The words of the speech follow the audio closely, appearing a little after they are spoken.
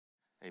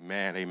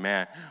Amen,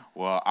 amen.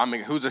 Well,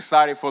 who's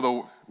excited for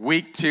the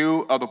week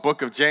 2 of the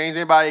book of James?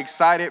 Anybody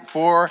excited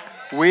for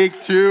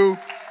week 2,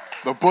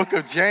 the book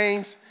of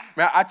James?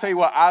 Man, I tell you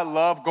what, I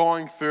love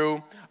going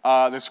through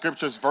the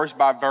scriptures verse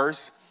by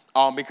verse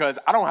because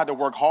I don't have to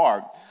work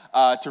hard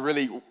to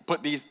really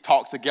put these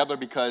talks together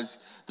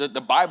because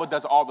the Bible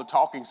does all the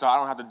talking, so I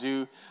don't have to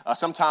do,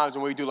 sometimes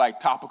when we do like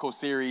topical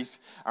series,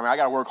 I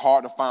got to work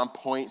hard to find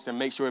points and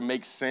make sure it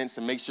makes sense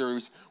and make sure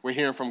we're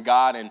hearing from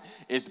God and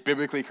it's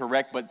biblically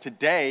correct. But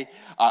today,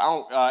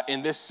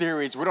 in this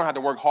series, we don't have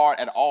to work hard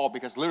at all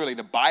because literally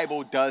the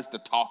Bible does the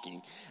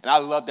talking. And I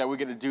love that we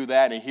get to do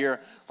that and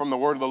hear from the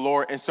word of the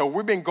Lord. And so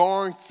we've been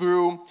going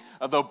through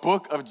the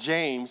book of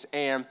James,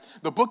 and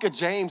the book of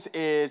James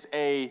is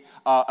a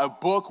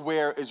book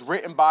where it's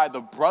written by the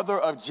brother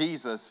of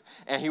Jesus,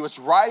 and he was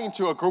writing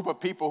to a group of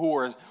people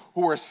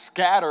who were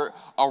scattered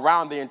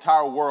around the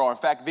entire world. In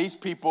fact, these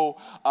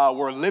people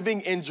were living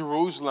in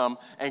Jerusalem,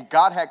 and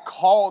God had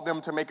called them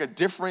to make a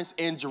difference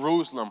in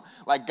Jerusalem.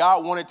 Like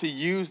God wanted to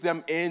use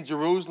them in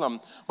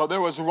Jerusalem, but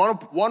there was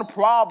one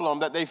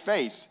problem that they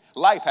faced.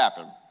 Life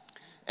happened.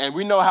 And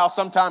we know how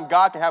sometimes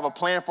God can have a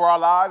plan for our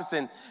lives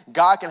and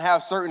God can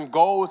have certain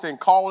goals and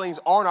callings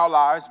on our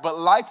lives, but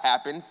life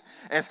happens.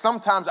 And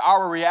sometimes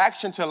our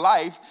reaction to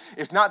life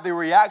is not the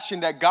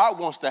reaction that God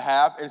wants to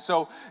have. And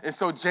so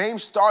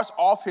James starts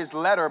off his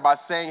letter by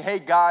saying, hey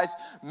guys,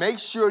 make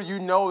sure you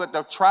know that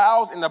the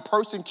trials and the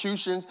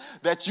persecutions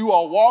that you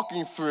are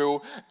walking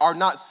through are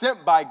not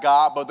sent by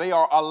God, but they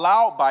are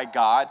allowed by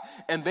God.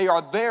 And they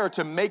are there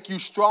to make you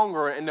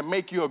stronger and to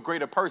make you a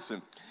greater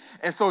person.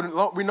 And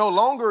so we no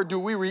longer do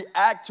we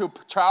react to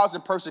trials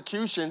and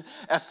persecution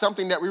as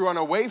something that we run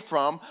away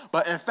from,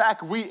 but in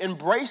fact, we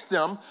embrace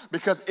them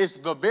because it's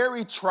the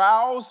very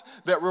trials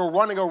that we're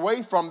running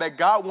away from that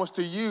God wants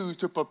to use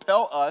to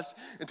propel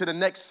us into the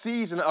next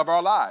season of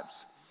our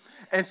lives.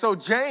 And so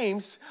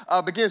James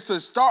begins to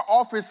start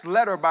off his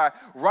letter by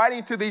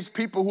writing to these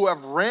people who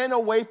have ran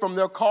away from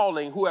their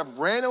calling, who have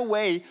ran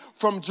away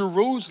from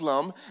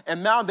Jerusalem,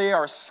 and now they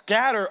are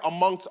scattered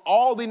amongst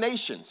all the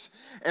nations.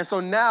 And so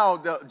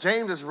now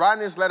James is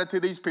writing this letter to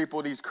these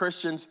people, these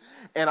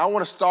Christians, and I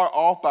want to start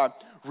off by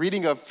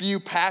reading a few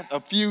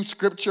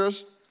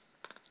scriptures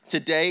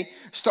today.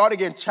 Starting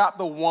in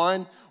chapter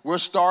 1, we'll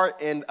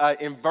start in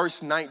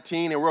verse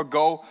 19, and we'll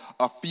go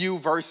a few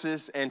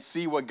verses and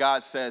see what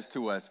God says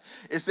to us.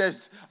 It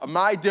says,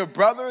 my dear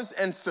brothers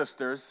and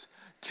sisters,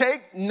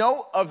 take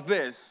note of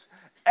this.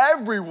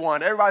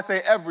 Everyone, everybody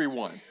say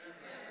everyone,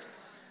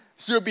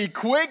 should be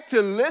quick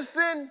to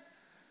listen,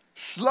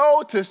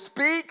 slow to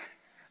speak,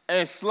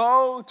 and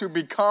slow to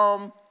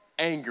become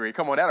angry.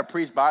 Come on, that'll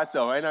preach by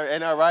itself. Ain't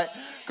that right?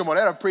 Come on,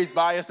 that'll preach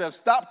by itself.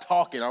 Stop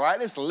talking, all right?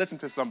 Let's listen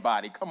to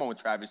somebody. Come on,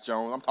 Travis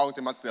Jones. I'm talking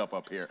to myself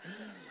up here.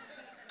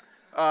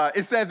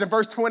 It says in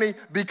verse 20,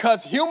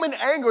 because human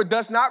anger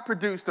does not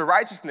produce the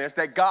righteousness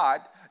that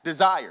God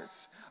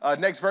desires.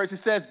 Next verse, it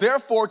says,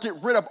 therefore get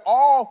rid of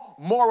all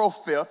moral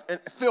filth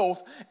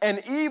and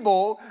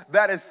evil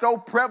that is so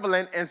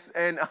prevalent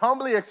and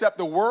humbly accept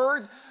the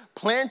word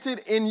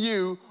planted in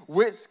you,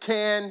 which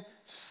can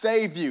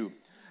save you.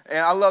 And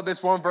I love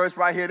this one verse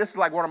right here. This is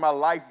like one of my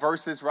life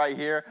verses right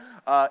here.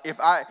 If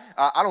I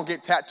don't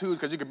get tattoos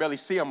because you can barely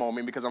see them on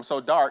me because I'm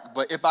so dark.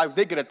 But if I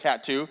did get a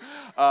tattoo,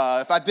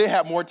 if I did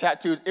have more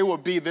tattoos, it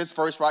would be this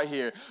verse right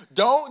here.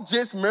 Don't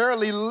just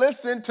merely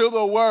listen to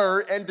the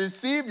word and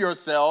deceive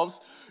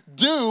yourselves.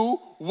 Do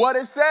what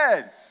it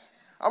says.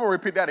 I'm going to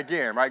repeat that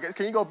again, right?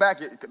 Can you go back?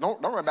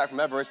 Don't run back from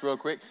that verse real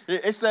quick.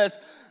 It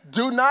says,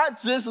 do not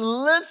just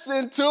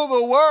listen to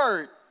the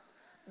word.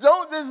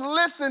 Don't just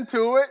listen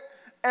to it.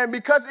 And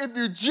because if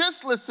you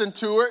just listen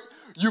to it,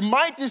 you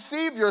might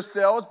deceive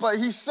yourselves. But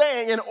he's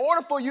saying in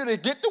order for you to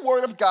get the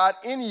word of God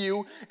in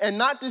you and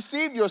not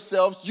deceive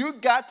yourselves, you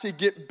got to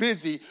get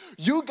busy.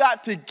 You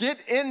got to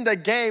get in the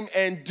game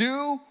and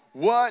do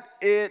what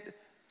it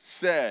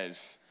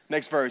says.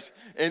 Next verse.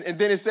 And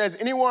then it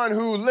says, anyone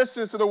who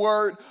listens to the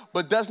word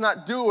but does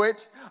not do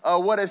it,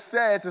 what it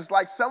says is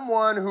like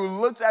someone who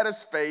looks at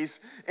his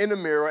face in the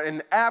mirror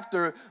and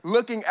after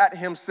looking at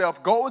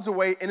himself goes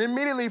away and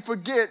immediately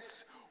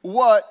forgets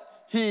what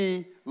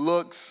he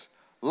looks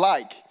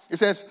like. It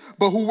says,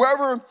 but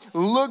whoever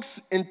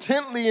looks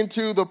intently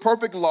into the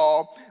perfect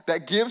law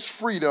that gives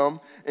freedom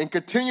and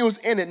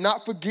continues in it,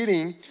 not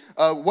forgetting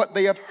what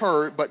they have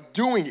heard, but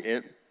doing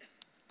it,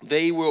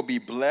 they will be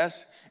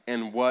blessed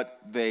in what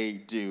they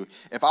do.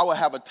 If I would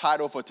have a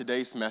title for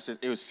today's message,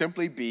 it would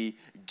simply be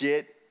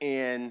Get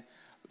in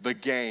the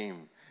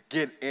Game.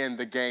 Get in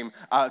the game.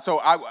 So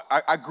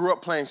I grew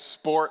up playing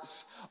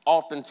sports.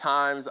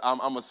 Oftentimes,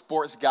 I'm a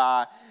sports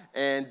guy.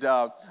 And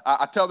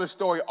I tell this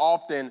story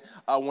often.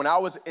 When I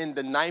was in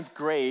the 9th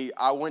grade,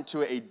 I went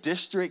to a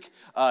district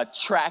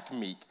track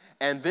meet.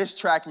 And this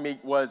track meet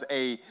was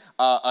a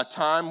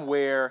time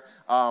where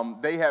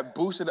they had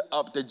boosted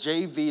up the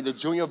JV, the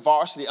junior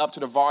varsity, up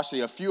to the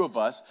varsity, a few of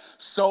us,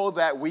 so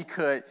that we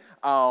could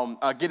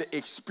get an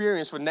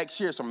experience for next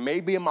year. So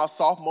maybe in my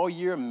sophomore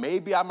year,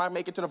 maybe I might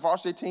make it to the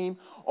varsity team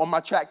or my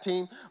track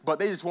team. But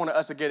they just wanted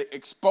us to get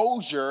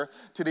exposure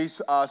to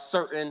these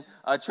certain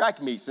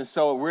track meets. And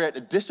so we're at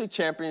the district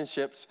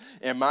championships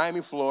in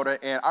Miami, Florida.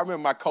 And I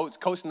remember my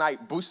Coach Knight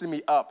boosted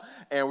me up.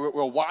 And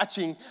we're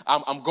watching.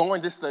 I'm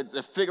going just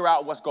to figure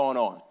out what's going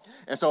on.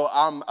 And so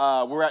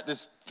we're at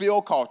this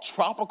field called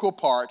Tropical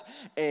Park,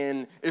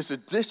 and it's the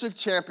district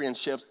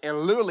championships. And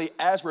literally,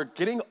 as we're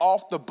getting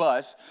off the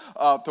bus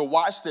to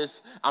watch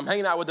this, I'm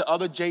hanging out with the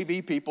other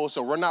JV people,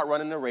 so we're not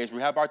running the race.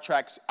 We have our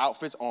track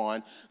outfits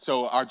on,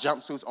 so our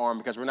jumpsuits on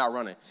because we're not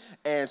running.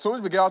 And as soon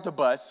as we get off the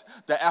bus,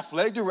 the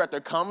athletic director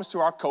comes to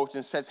our coach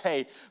and says,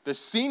 hey, the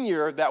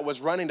senior that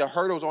was running the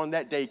hurdles on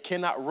that day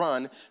cannot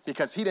run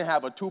because he didn't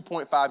have a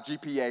 2.5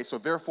 GPA, so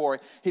therefore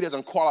he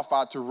doesn't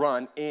qualify to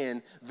run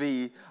in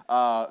the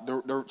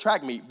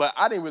track meet. But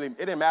it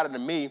didn't matter to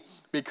me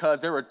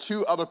because there were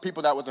two other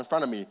people that was in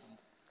front of me.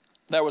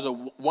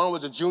 One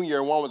was a junior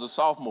and one was a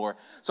sophomore.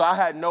 So I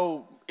had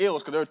no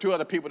ills because there were two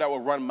other people that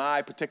would run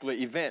my particular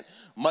event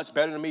much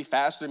better than me,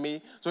 faster than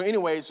me. So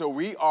anyway, so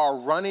we are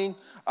running.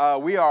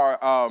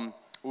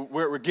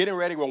 We're getting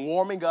ready. We're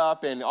warming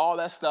up and all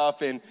that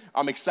stuff. And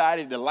I'm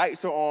excited. The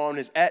lights are on.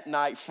 It's at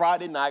night,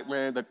 Friday night,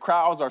 man. The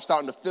crowds are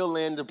starting to fill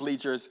in the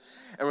bleachers.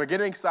 And we're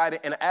getting excited.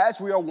 And as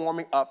we are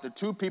warming up, the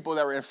two people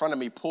that were in front of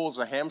me pulls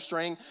a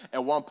hamstring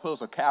and one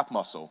pulls a calf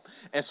muscle.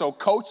 And so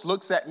Coach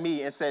looks at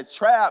me and said,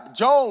 Trav,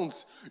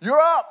 Jones, you're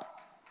up.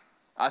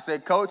 I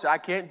said, Coach, I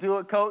can't do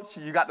it, Coach.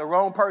 You got the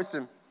wrong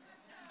person.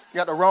 You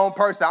got the wrong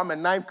person. I'm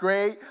in ninth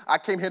grade. I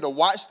came here to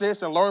watch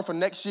this and learn for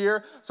next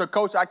year. So,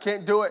 Coach, I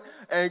can't do it.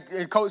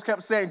 And Coach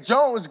kept saying,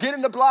 Jones, get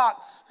in the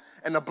blocks.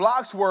 And the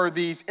blocks were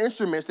these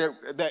instruments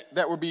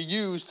that would be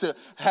used to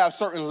have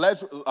certain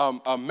leverage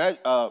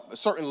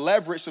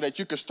so that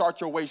you could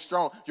start your race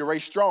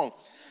strong.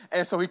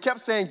 And so he kept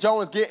saying,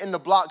 Jones, get in the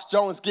blocks.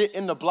 Jones, get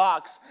in the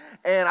blocks.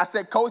 And I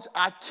said, Coach,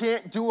 I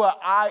can't do it.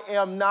 I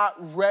am not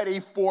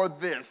ready for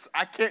this.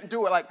 I can't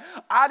do it. Like,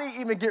 I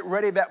didn't even get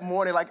ready that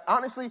morning. Like,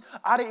 honestly,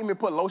 I didn't even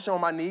put lotion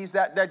on my knees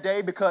that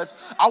day because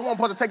I wasn't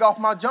supposed to take off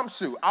my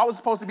jumpsuit. I was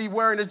supposed to be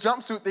wearing this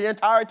jumpsuit the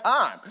entire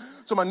time.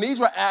 So my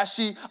knees were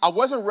ashy. I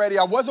wasn't ready.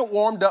 I wasn't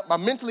warmed up. I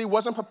mentally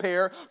wasn't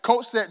prepared.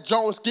 Coach said,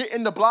 Jones, get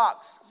in the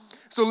blocks.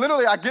 So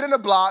literally, I get in the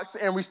blocks,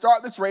 and we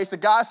start this race. The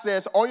guy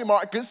says, on your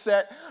mark, get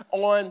set.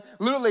 On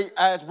literally,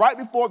 as right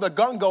before the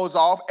gun goes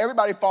off,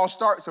 everybody false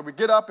start. So we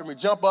get up, and we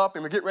jump up,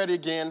 and we get ready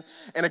again.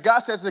 And the guy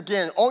says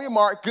again, on your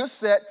mark, get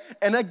set.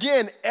 And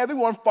again,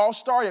 everyone false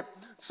started.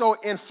 So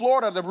in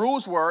Florida, the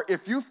rules were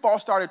if you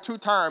false started 2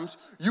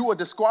 times, you were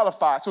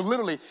disqualified. So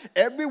literally,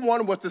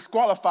 everyone was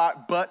disqualified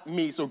but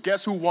me. So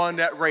guess who won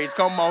that race?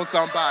 Come on,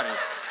 somebody.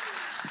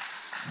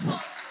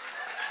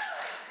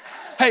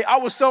 Hey, I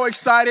was so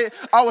excited.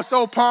 I was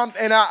so pumped.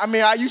 And you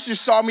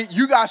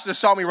guys should have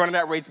saw me running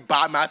that race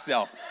by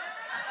myself.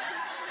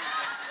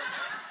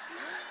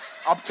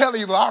 I'm telling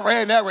you, I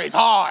ran that race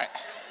hard.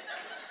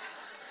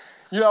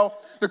 You know,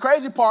 the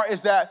crazy part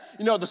is that,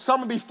 the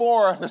summer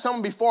before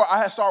I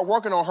had started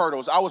working on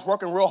hurdles. I was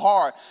working real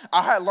hard.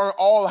 I had learned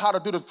all how to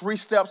do the 3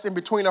 steps in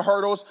between the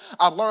hurdles.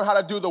 I learned how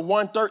to do the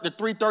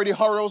 330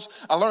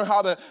 hurdles. I learned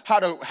how to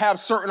have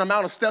certain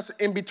amount of steps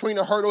in between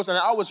the hurdles, and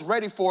I was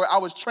ready for it. I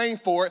was trained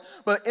for it.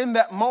 But in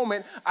that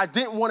moment, I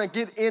didn't want to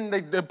get in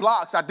the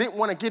blocks. I didn't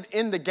want to get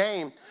in the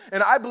game.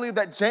 And I believe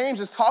that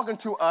James is talking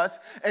to us,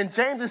 and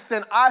James is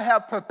saying, I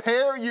have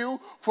prepared you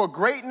for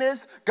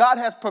greatness. God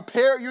has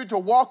prepared you to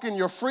walk in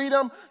your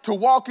freedom, to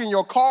walk in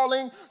your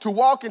calling, to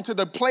walk into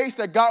the place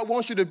that God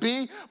wants you to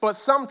be. But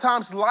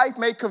sometimes life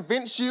may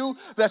convince you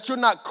that you're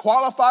not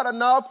qualified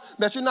enough,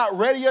 that you're not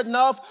ready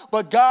enough.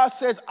 But God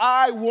says,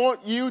 I want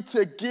you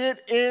to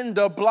get in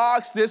the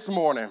blocks this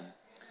morning.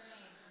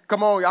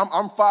 Come on,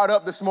 I'm fired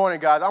up this morning,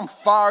 guys. I'm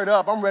fired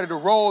up. I'm ready to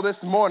roll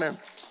this morning.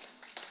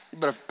 You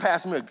better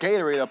pass me a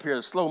Gatorade up here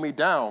to slow me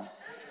down.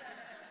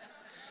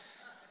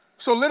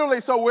 So literally,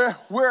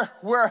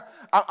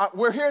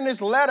 we're hearing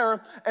this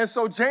letter, and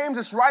so James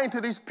is writing to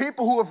these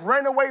people who have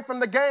ran away from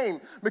the game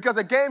because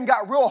the game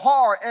got real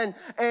hard and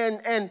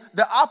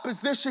the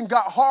opposition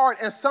got hard.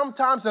 And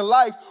sometimes in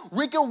life,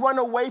 we can run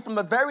away from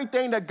the very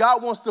thing that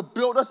God wants to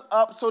build us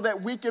up so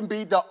that we can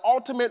be the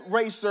ultimate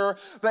racer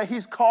that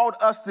he's called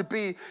us to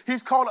be.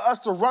 He's called us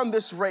to run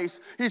this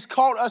race. He's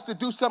called us to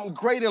do something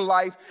great in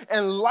life,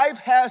 and life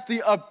has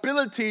the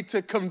ability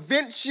to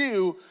convince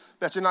you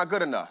that you're not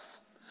good enough.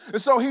 And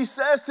so he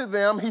says to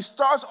them, he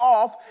starts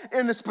off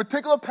in this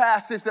particular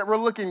passage that we're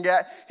looking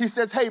at. He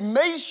says, hey,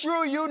 make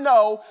sure you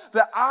know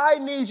that I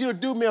need you to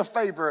do me a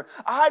favor.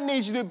 I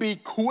need you to be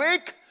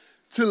quick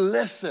to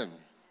listen.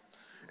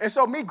 And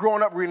so me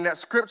growing up reading that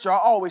scripture, I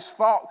always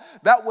thought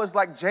that was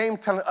like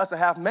James telling us to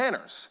have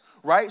manners.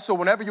 Right? So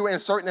whenever you're in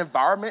certain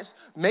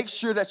environments, make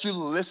sure that you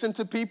listen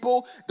to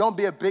people. Don't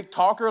be a big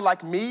talker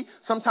like me.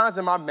 Sometimes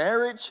in my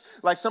marriage,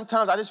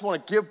 sometimes I just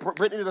want to give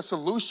Brittany the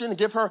solution,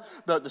 give her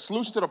the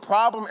solution to the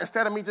problem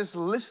instead of me just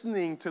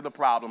listening to the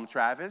problem,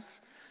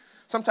 Travis.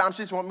 Sometimes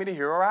she just wants me to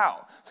hear her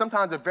out.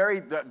 Sometimes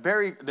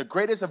the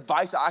greatest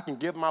advice I can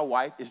give my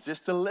wife is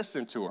just to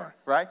listen to her,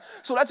 right?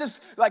 So that's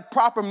just like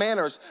proper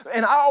manners.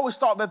 And I always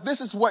thought that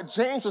this is what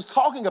James was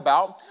talking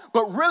about,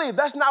 but really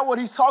that's not what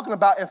he's talking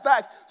about. In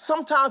fact,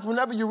 sometimes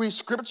whenever you read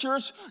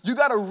scriptures, you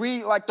got to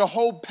read like the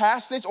whole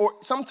passage or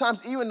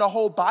sometimes even the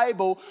whole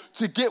Bible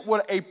to get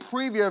what a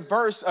previous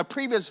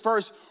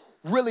verse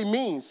really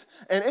means.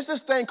 And it's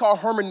this thing called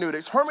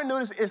hermeneutics.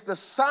 Hermeneutics is the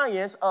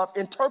science of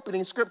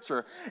interpreting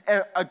scripture.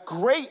 And a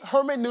great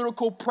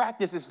hermeneutical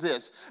practice is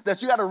this,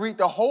 that you got to read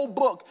the whole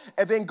book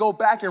and then go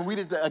back and read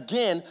it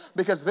again,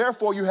 because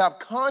therefore you have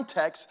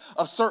context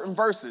of certain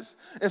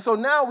verses. And so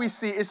now we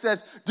see, it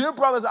says, dear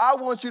brothers, I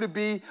want you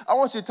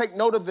to take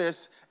note of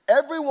this.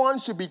 Everyone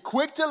should be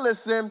quick to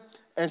listen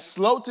and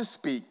slow to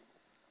speak.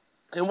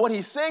 And what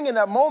he's saying in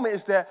that moment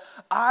is that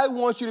I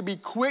want you to be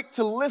quick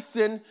to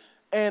listen.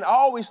 And I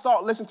always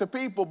thought listen to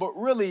people, but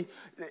really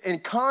in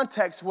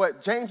context,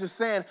 what James is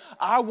saying,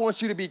 I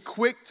want you to be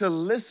quick to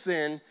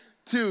listen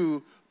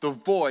to the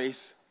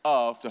voice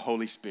of the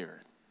Holy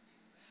Spirit.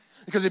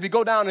 Because if you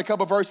go down in a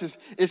couple of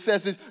verses, it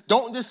says this,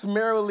 don't just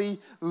merely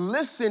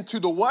listen to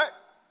the what?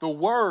 The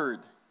word.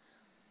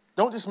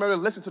 Don't just merely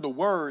listen to the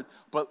word,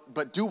 but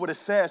do what it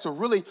says. So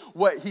really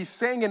what he's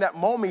saying in that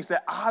moment is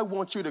that I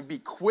want you to be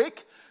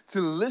quick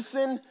to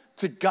listen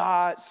to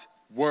God's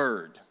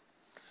word.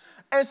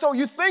 And so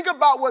you think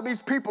about where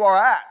these people are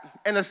at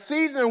and the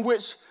season in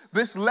which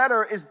this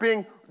letter is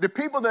being, the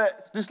people that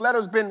this letter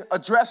has been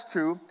addressed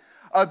to,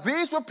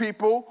 these were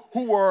people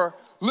who were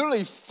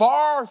literally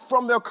far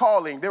from their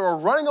calling. They were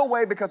running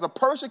away because of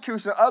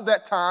persecution of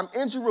that time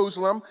in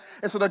Jerusalem.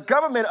 And so the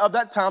government of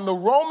that time, the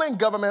Roman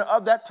government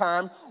of that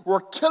time,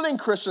 were killing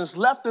Christians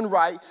left and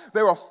right.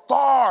 They were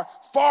far,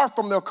 far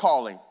from their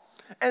calling.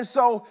 And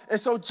so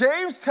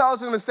James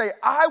tells them to say,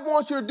 I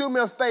want you to do me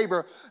a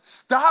favor.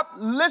 Stop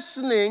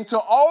listening to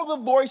all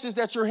the voices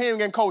that you're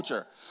hearing in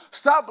culture.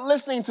 Stop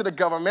listening to the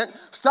government.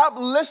 Stop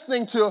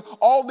listening to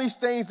all these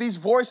things, these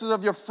voices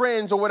of your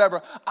friends or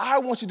whatever. I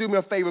want you to do me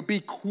a favor. Be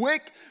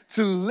quick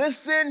to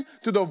listen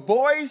to the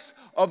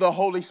voice of the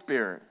Holy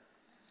Spirit.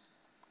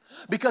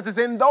 Because it's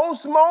in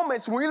those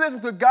moments when you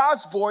listen to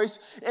God's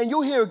voice and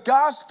you hear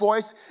God's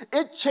voice,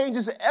 it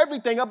changes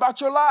everything about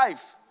your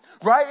life.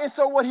 Right? And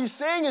so what he's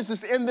saying is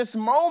this, in this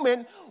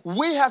moment,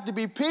 we have to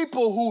be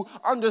people who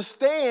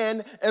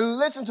understand and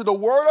listen to the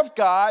word of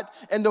God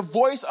and the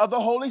voice of the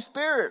Holy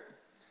Spirit.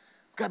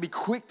 We've got to be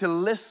quick to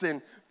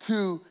listen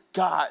to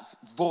God's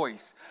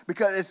voice,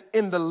 because it's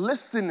in the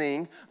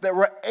listening that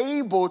we're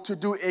able to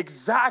do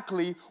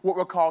exactly what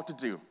we're called to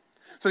do.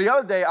 So the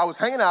other day I was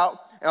hanging out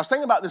and I was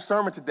thinking about this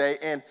sermon today,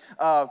 and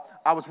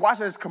I was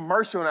watching this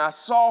commercial and I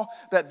saw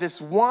that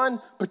this one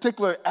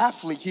particular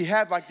athlete, he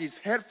had like these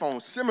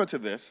headphones similar to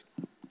this,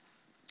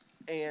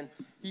 and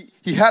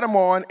he had them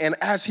on, and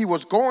as he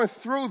was going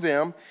through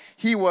them,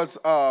 he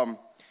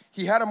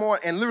had them on,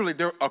 and literally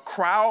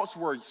crowds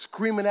were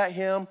screaming at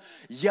him,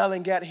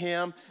 yelling at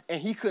him,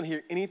 and he couldn't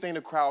hear anything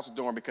the crowds were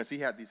doing because he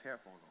had these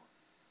headphones on.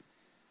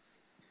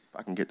 If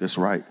I can get this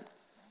right.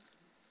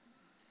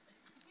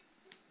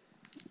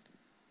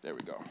 There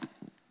we go.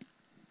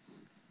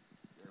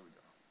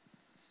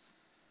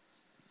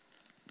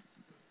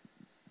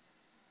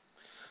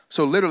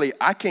 So literally,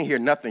 I can't hear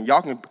nothing.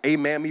 Y'all can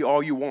amen me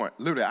all you want.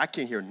 Literally, I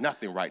can't hear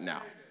nothing right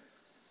now.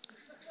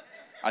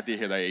 I did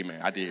hear that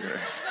amen. I did hear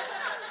it.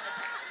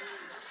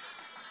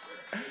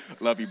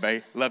 Love you,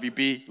 babe. Love you,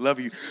 B. Love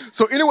you.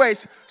 So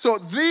anyways, so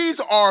these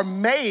are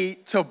made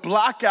to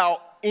block out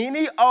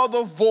any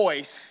other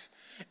voice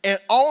and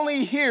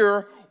only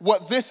hear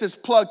what this is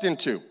plugged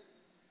into.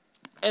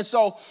 And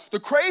so the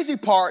crazy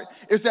part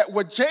is that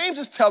what James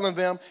is telling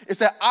them is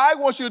that I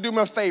want you to do me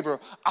a favor.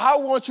 I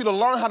want you to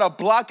learn how to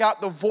block out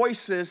the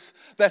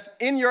voices that's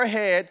in your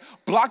head,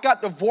 block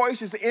out the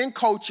voices in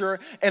culture,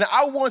 and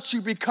I want you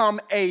to become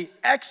an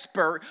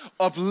expert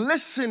of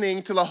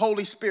listening to the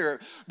Holy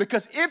Spirit.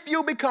 Because if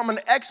you become an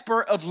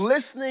expert of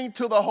listening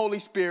to the Holy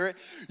Spirit,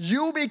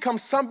 you become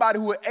somebody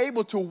who is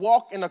able to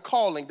walk in the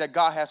calling that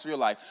God has for your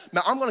life. Now,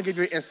 I'm going to give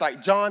you an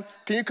insight. John,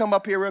 can you come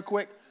up here real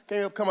quick? Can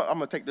you come up? I'm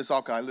going to take this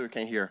off because I literally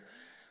can't hear.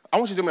 I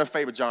want you to do me a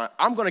favor, John.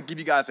 I'm going to give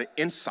you guys an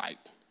insight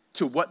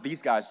to what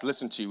these guys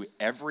listen to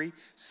every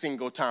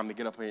single time they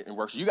get up here and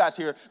worship. You guys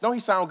hear, don't he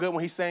sound good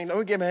when he's saying? Don't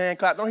we give him a hand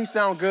clap? Don't he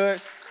sound good?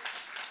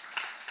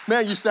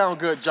 Man, you sound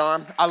good,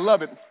 John. I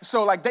love it.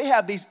 So like they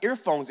have these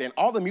earphones in,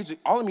 all the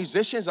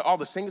musicians and all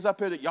the singers up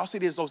here, y'all see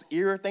those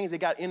ear things they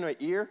got in their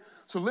ear?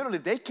 So literally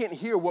they can't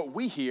hear what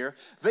we hear.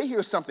 They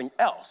hear something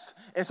else.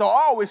 And so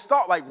I always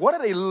thought, like, what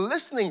are they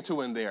listening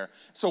to in there?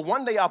 So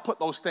one day I'll put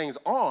those things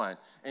on,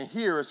 and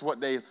here is what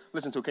they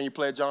listen to. Can you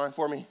play it, John,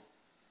 for me?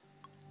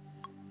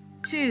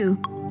 2,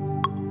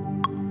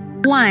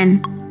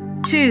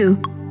 1,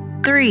 2,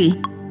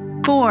 3,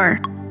 4.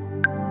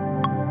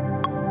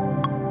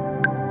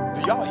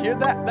 Do y'all hear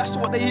that? That's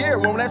what they hear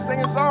when they're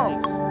singing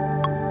songs.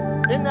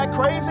 Isn't that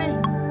crazy?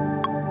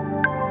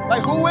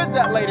 Like, who is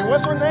that lady?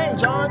 What's her name,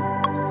 John?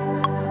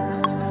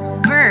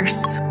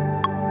 Verse.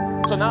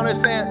 So now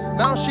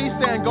she's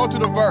saying, go to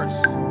the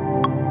verse.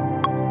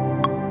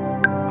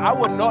 I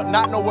would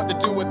not know what to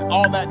do with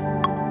all that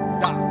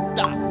dot,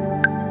 dot.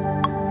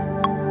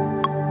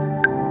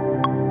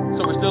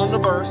 So we're still in the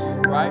verse,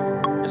 right?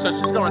 And so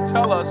she's going to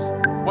tell us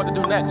what to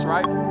do next,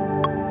 right?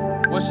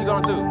 What's she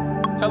going to do?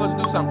 Tell her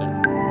to do something.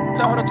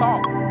 Tell her to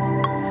talk.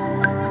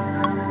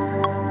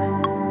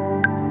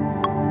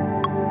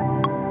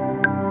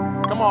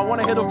 Come on, I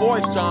want to hear the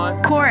voice,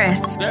 John.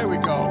 Chorus. There we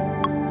go.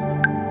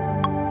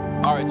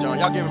 All right, John,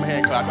 y'all give him a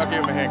hand clap. Y'all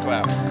give him a hand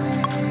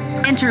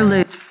clap.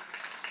 Interlude.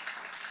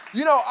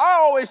 You know,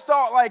 I always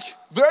thought like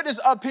they're just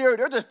up here,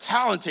 they're just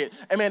talented.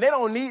 And man, they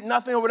don't need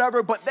nothing or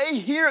whatever, but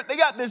they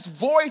got this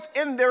voice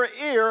in their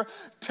ear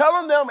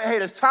telling them, hey,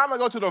 it's time to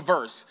go to the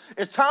verse.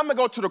 It's time to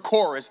go to the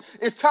chorus.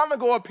 It's time to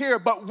go up here,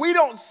 but we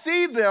don't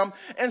see them.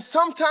 And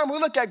sometimes we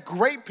look at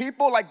great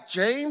people like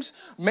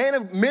James, men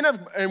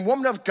and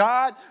women of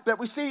God that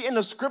we see in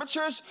the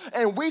scriptures,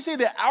 and we see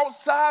the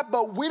outside,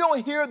 but we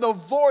don't hear the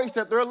voice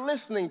that they're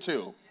listening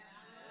to.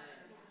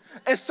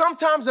 And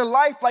sometimes in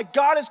life, like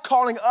God is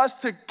calling us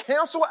to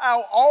cancel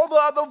out all the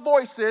other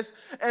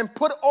voices and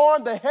put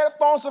on the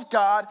headphones of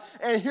God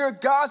and hear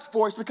God's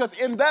voice,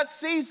 because in that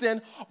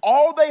season,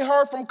 all they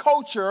heard from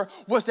culture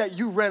was that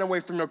you ran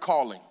away from your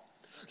calling.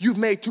 You've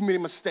made too many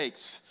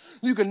mistakes.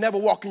 You can never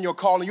walk in your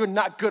calling. You're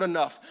not good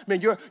enough. Man,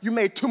 you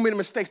made too many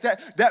mistakes.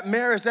 That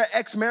marriage, that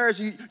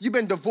ex-marriage, you've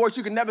been divorced.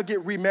 You can never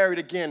get remarried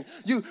again.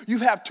 You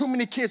have too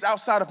many kids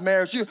outside of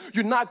marriage.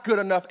 You're not good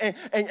enough.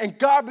 And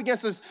God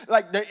begins to,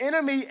 like the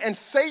enemy and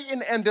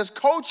Satan and this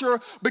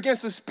culture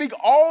begins to speak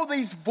all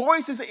these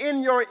voices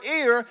in your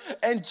ear.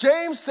 And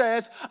James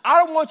says,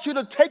 I want you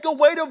to take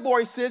away the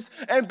voices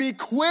and be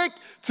quick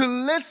to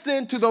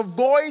listen to the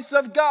voice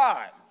of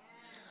God.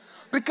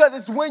 Because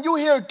it's when you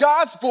hear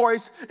God's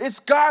voice, it's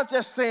God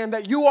that's saying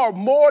that you are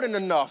more than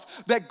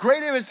enough. That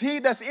greater is he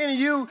that's in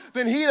you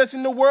than he that's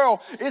in the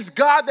world. It's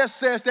God that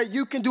says that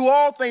you can do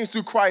all things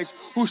through Christ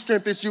who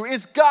strengthens you.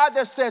 It's God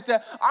that says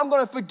that I'm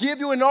going to forgive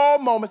you in all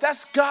moments.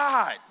 That's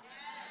God.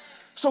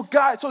 So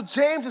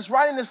James is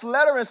writing this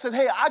letter and says,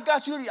 hey, I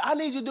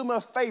need you to do me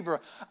a favor.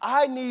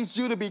 I need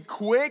you to be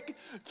quick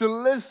to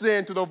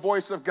listen to the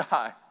voice of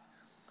God.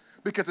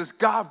 Because it's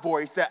God's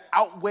voice that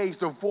outweighs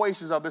the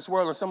voices of this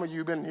world. And some of you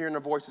have been hearing the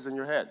voices in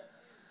your head.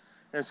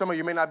 And some of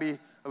you may not be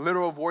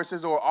literal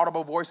voices or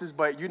audible voices,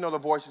 but you know the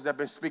voices that have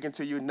been speaking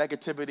to you,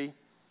 negativity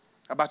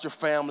about your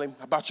family,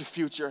 about your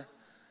future,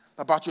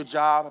 about your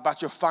job,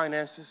 about your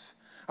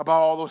finances, about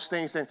all those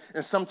things.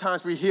 And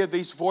sometimes we hear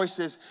these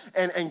voices,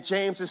 and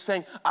James is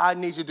saying, I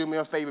need you to do me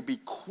a favor, be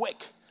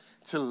quick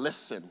to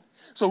listen.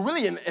 So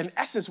really, in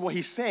essence, what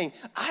he's saying,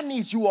 I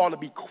need you all to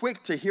be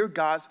quick to hear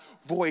God's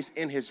voice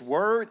in his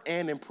word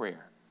and in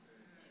prayer.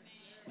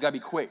 You got to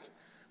be quick,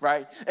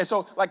 right? And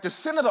so, like the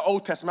sin of the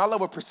Old Testament, I love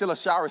what Priscilla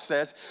Schauer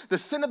says. The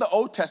sin of the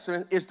Old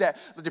Testament is that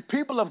the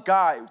people of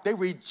God, they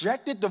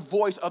rejected the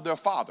voice of their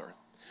father.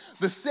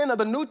 The sin of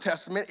the New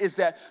Testament is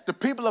that the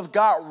people of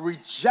God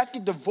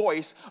rejected the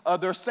voice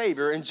of their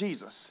Savior in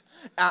Jesus.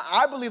 And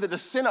I believe that the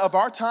sin of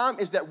our time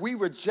is that we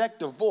reject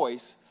the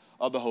voice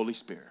of the Holy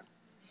Spirit.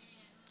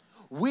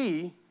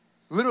 We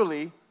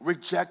literally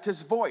reject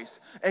his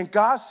voice. And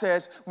God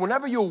says,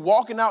 whenever you're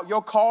walking out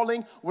your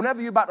calling,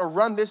 whenever you're about to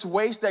run this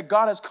race that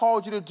God has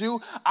called you to do,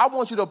 I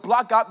want you to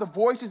block out the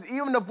voices,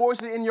 even the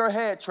voices in your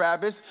head,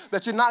 Travis,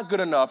 that you're not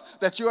good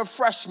enough, that you're a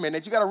freshman,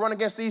 that you got to run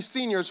against these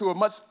seniors who are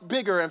much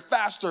bigger and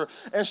faster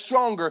and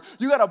stronger.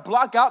 You got to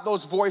block out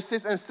those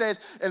voices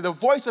and the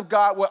voice of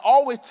God will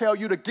always tell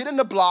you to get in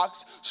the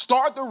blocks,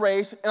 start the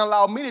race, and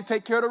allow me to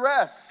take care of the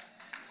rest.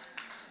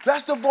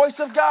 That's the voice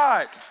of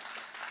God.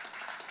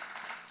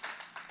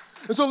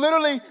 And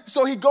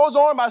so he goes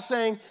on by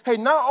saying, hey,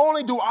 not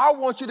only do I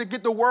want you to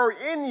get the word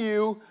in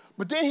you,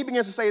 but then he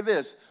begins to say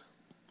this,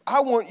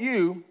 I want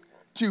you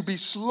to be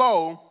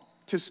slow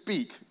to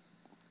speak.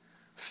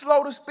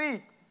 Slow to speak.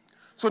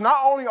 So not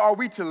only are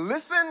we to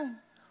listen,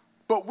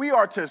 but we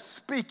are to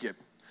speak it.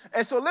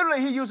 And so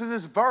literally he uses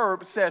this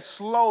verb, says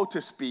slow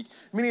to speak,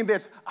 meaning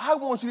this, I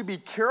want you to be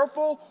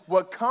careful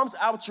what comes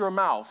out your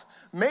mouth.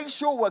 Make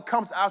sure what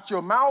comes out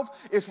your mouth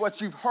is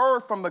what you've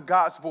heard from the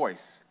God's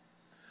voice.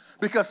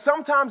 Because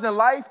sometimes in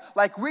life,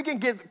 like we can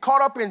get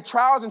caught up in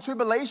trials and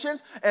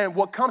tribulations, and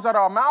what comes out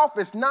of our mouth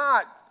is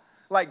not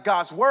like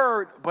God's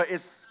word, but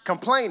it's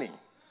complaining.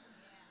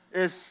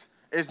 It's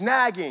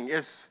nagging.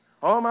 It's,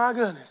 oh my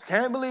goodness,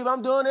 can't believe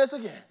I'm doing this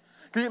again.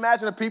 Can you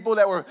imagine the people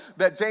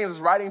that James was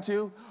writing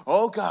to?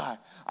 Oh God,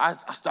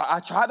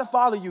 I tried to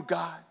follow you,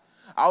 God.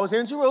 I was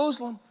in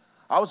Jerusalem.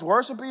 I was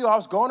worshiping you. I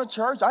was going to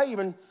church. I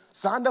even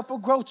signed up for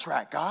Growth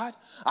Track, God.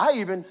 I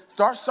even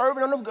started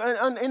serving in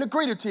the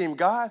greeter team,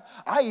 God.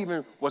 I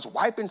even was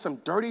wiping some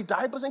dirty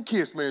diapers in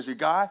kids ministry,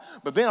 God.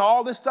 But then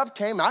all this stuff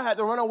came, and I had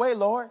to run away,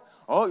 Lord.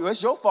 Oh,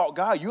 it's your fault,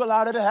 God. You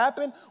allowed it to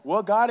happen?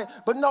 Well, God,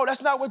 but no,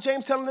 that's not what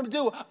James telling them to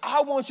do.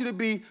 I want you to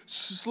be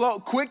slow,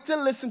 quick to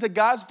listen to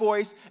God's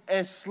voice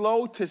and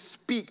slow to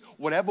speak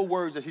whatever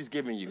words that he's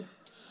giving you.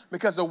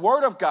 Because the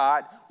word of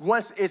God,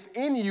 once it's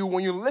in you,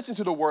 when you listen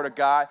to the word of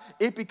God,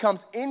 it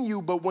becomes in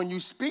you. But when you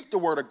speak the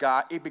word of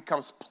God, it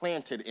becomes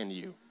planted in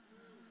you.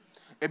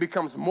 It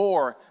becomes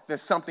more than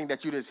something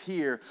that you just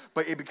hear,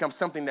 but it becomes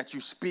something that you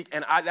speak.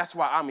 And that's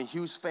why I'm a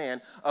huge fan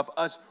of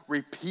us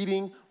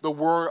repeating the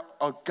word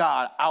of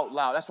God out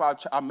loud. That's why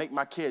I make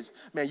my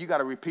kids, man, you got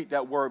to repeat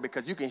that word,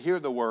 because you can hear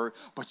the word,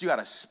 but you got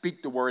to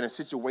speak the word in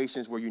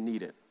situations where you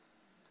need it.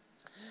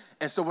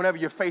 And so whenever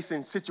you're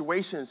facing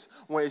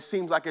situations where it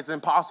seems like it's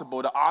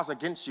impossible, the odds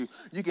against you,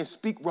 you can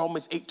speak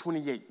Romans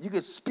 8:28. You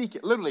can speak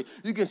it, literally.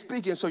 You can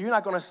speak it. So you're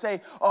not going to say,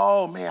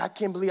 oh, man, I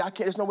can't believe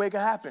there's no way it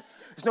can happen.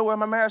 There's no way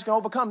my marriage can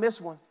overcome this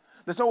one.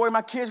 There's no way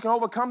my kids can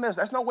overcome this.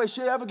 There's no way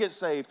she'll ever get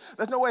saved.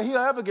 There's no way he'll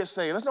ever get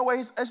saved. There's no way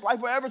his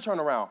life will ever turn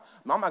around.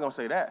 No, I'm not going to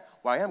say that.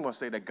 Well, I am going to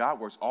say that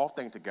God works all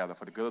things together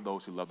for the good of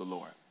those who love the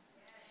Lord.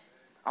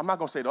 I'm not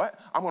going to say that.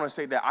 I'm going to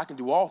say that I can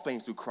do all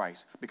things through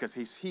Christ, because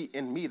he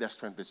in me that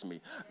strengthens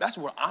me. That's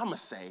what I'm going to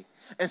say.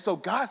 And so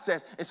God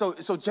says, and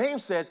so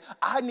James says,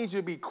 I need you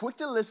to be quick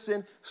to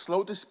listen,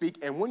 slow to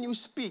speak, and when you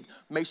speak,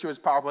 make sure it's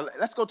powerful.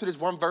 Let's go to this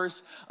one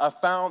verse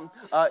found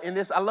in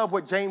this. I love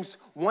what James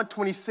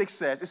 1:26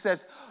 says. It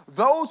says,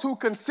 those who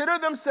consider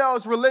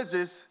themselves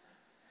religious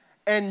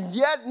and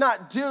yet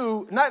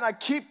not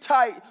keep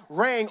tight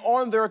rein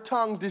on their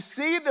tongue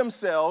deceive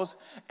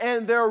themselves,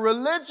 and their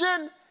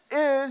religion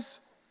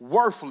is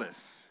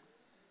worthless.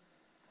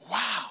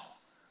 Wow.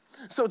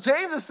 So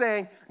James is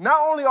saying, not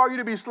only are you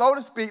to be slow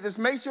to speak, just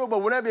make sure,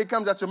 but whenever it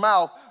comes out your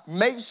mouth,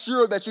 make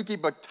sure that you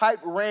keep a tight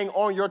rein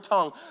on your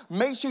tongue.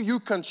 Make sure you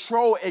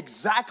control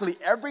exactly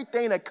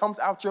everything that comes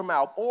out your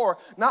mouth, or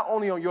not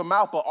only on your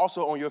mouth, but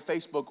also on your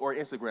Facebook or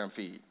Instagram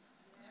feed.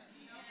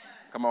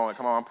 Come on,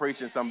 I'm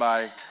preaching,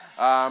 somebody.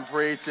 I'm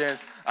preaching.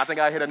 I think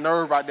I hit a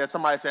nerve right there.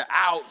 Somebody said,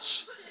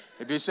 ouch.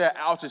 If you said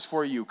ouch, it's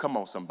for you. Come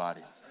on, somebody.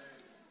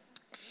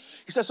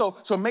 He says,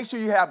 so make sure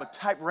you have a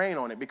tight rein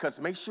on it,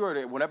 because make sure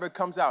that whenever it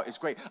comes out, it's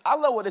great. I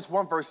love what this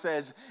one verse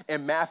says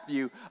in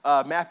Matthew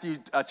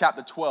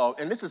chapter 12.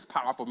 And this is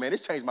powerful, man.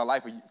 This changed my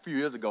life a few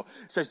years ago.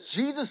 It says,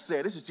 Jesus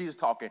said, this is Jesus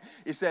talking.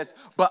 It says,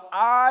 but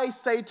I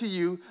say to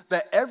you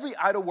that every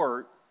idle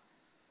word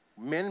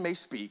men may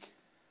speak,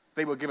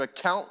 they will give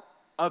account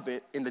of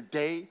it in the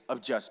day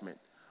of judgment.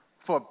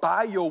 For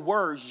by your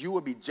words you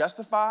will be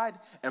justified,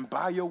 and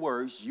by your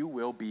words you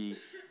will be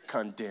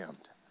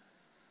condemned.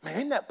 Man,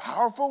 isn't that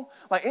powerful?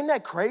 Like, isn't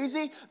that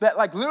crazy? That,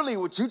 like, literally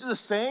what Jesus is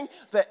saying,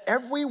 that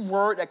every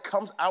word that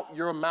comes out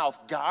your mouth,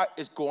 God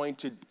is going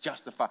to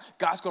justify.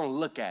 God's going to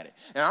look at it.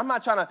 And I'm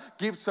not trying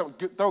to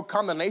throw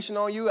condemnation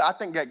on you. I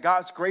think that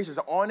God's grace is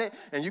on it,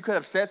 and you could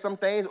have said some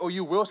things, or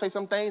you will say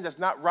some things that's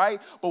not right.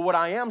 But what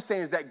I am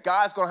saying is that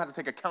God's going to have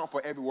to take account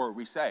for every word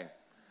we say.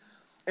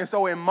 And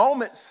so in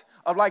moments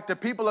of like the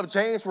people of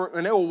James,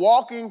 when they were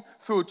walking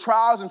through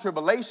trials and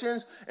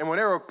tribulations, and when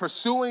they were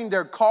pursuing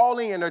their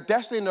calling and their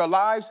destiny in their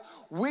lives,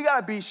 we got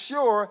to be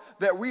sure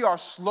that we are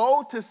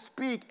slow to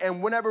speak.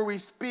 And whenever we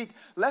speak,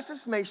 let's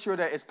just make sure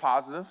that it's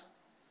positive.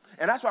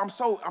 And that's why I'm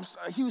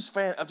a huge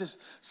fan of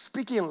just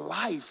speaking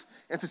life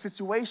into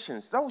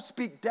situations. Don't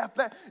speak death.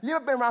 You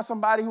ever been around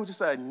somebody who's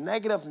just a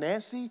negative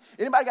Nancy?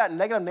 Anybody got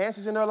negative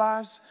Nancy's in their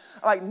lives?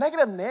 Like,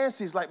 negative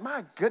Nancy's, like,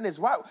 my goodness,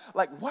 why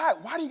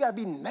do you got to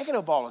be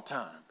negative all the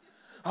time?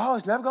 Oh,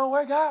 it's never going to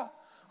work out.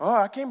 Oh,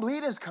 I can't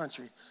believe this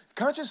country. The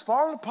country's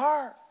falling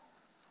apart.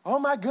 Oh,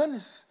 my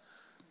goodness.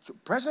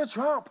 President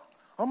Trump.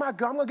 Oh, my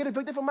God, I'm going to get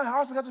evicted from my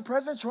house because of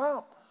President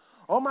Trump.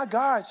 Oh, my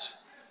gosh.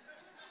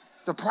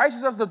 The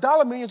prices of the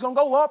dollar million is going to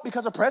go up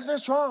because of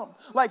President Trump.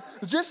 Like,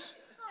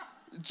 just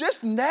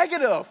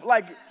negative.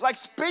 Like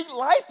speak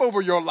life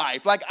over your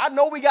life. Like, I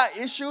know we got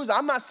issues.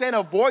 I'm not saying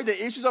avoid the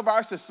issues of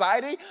our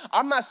society.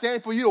 I'm not saying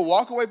for you to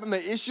walk away from the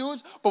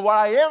issues. But what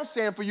I am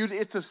saying for you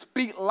is to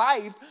speak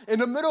life in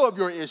the middle of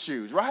your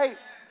issues, right?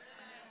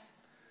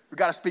 We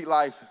got to speak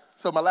life.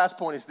 So my last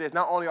point is this.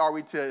 Not only are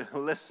we to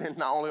listen,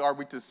 not only are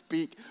we to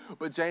speak,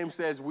 but James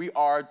says we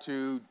are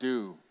to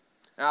do.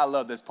 And I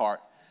love this part.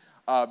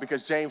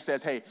 Because James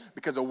says, hey,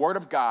 because the word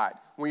of God,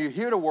 when you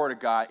hear the word of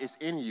God, it's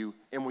in you.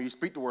 And when you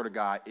speak the word of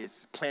God,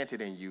 it's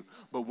planted in you.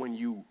 But when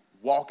you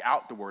walk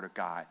out the word of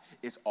God,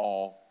 it's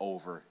all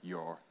over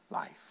your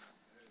life.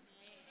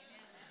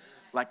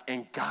 Like,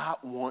 and God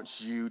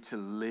wants you to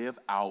live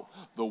out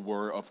the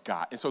word of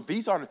God. And so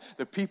these are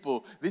the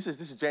people, this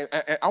is James.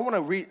 And I want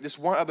to read this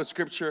one other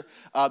scripture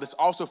that's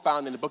also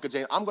found in the book of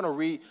James.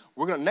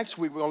 Next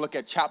week, we're going to look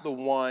at chapter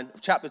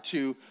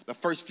 2, the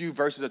first few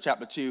verses of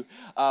chapter 2.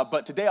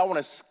 But today I want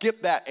to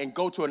skip that and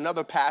go to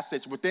another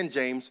passage within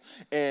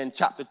James in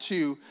chapter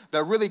 2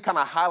 that really kind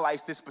of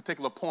highlights this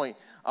particular point.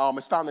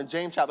 It's found in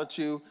James chapter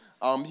 2. You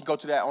can go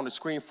to that on the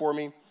screen for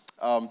me.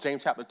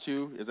 James chapter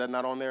 2, is that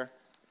not on there?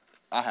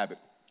 I have it.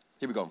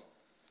 Here we go.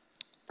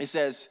 It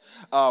says,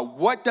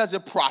 what does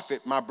it profit,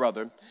 my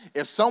brother,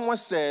 if someone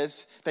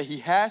says that he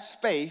has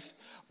faith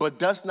but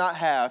does not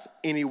have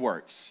any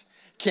works?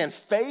 Can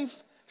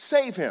faith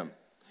save him?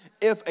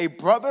 If a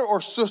brother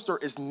or sister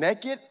is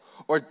naked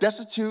or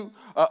destitute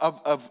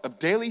of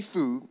daily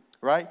food,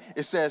 right?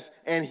 It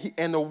says,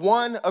 and the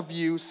one of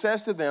you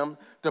says to them,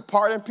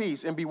 depart in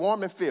peace and be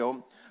warm and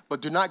filled,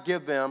 but do not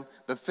give them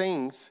the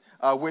things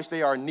which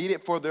they are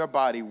needed for their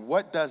body.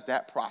 What does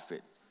that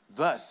profit?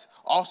 Thus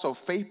Also,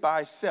 faith by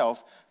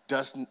itself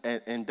does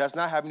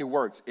not have any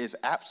works, is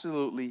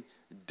absolutely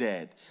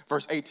dead.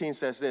 Verse 18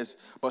 says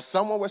this, but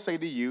someone will say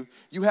to you,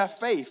 you have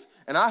faith,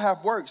 and I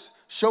have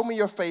works. Show me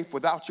your faith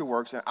without your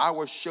works, and I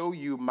will show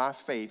you my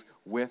faith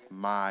with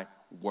my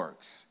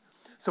works.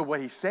 So what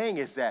he's saying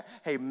is that,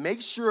 hey, make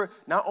sure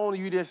not only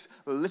you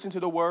just listen to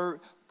the word,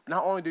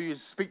 not only do you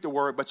speak the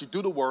word, but you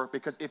do the word,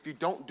 because if you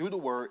don't do the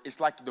word, it's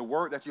like the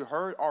word that you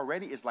heard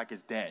already is like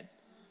it's dead.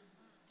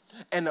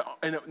 And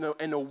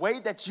the way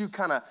that you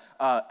kind of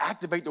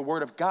activate the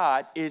word of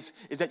God is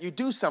that you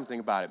do something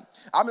about it.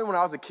 I remember when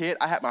I was a kid,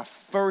 I had my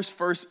first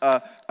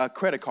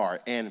credit card.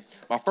 And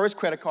my first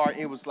credit card,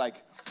 it was like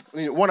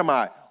one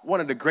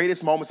of the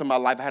greatest moments of my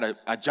life. I had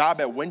a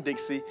job at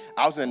Winn-Dixie.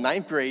 I was in the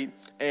 9th grade,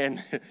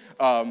 and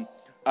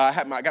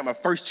I got my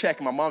first check,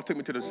 and my mom took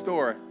me to the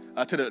store,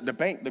 to the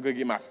bank to go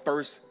get my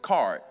first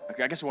card.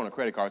 I guess it wasn't a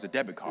credit card, it was a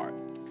debit card.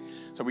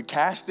 So we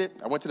cashed it.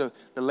 I went to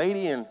the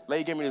lady, and the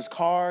lady gave me this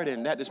card,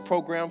 and that this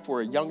program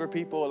for younger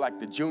people, like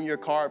the junior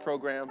card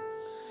program.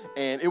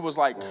 And it was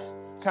like,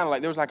 kind of like,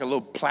 there was like a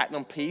little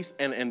platinum piece.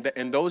 And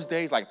in those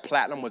days, like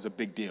platinum was a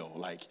big deal.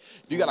 Like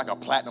if you got like a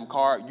platinum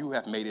card, you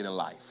have made it in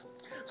life.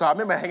 So I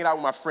remember hanging out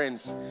with my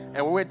friends,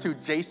 and we went to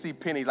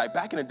JCPenney's. Like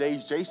back in the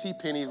days,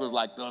 JCPenney's was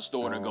like the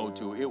store to go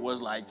to. It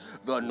was like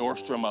the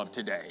Nordstrom of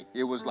today.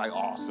 It was like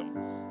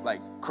awesome,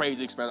 like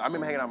crazy expensive. I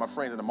remember hanging out with my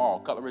friends in the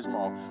mall, Cutler Ridge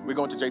Mall. We're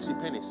going to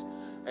JCPenney's,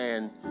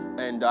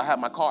 and I had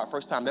my card,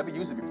 first time, never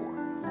used it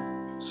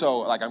before. So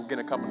like I'm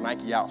getting a couple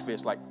Nike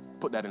outfits, like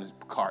put that in the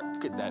cart,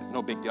 get that,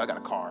 no big deal. I got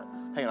a card,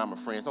 hanging out with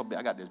my friends, no big,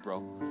 I got this,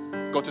 bro.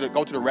 Go to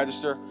the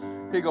register.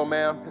 Here you go,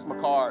 ma'am. Here's my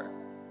card.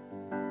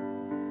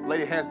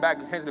 Lady hands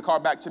the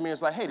card back to me and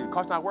is like, hey, the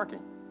card's not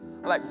working.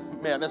 I'm like,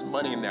 man, there's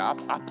money in there. I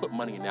put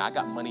money in there. I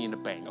got money in the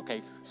bank,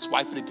 okay?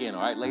 Swipe it again,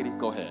 all right, lady?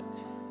 Go ahead.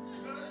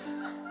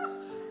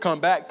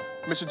 Come back.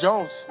 Mr.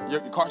 Jones, your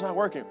card's not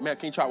working. Man,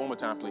 can you try it one more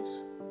time,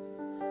 please?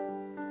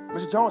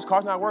 Mr. Jones,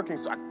 car's not working.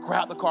 So I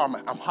grab the car.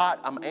 I'm hot.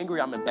 I'm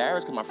angry. I'm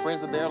embarrassed because my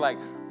friends are there like,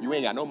 you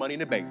ain't got no money in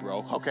the bank,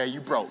 bro. Okay,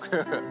 you broke.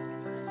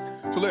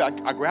 So look,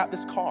 I grabbed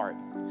this card.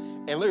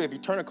 And literally, if you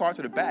turn the card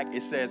to the back,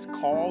 it says,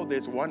 call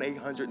this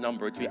 1-800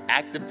 number to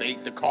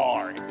activate the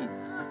card.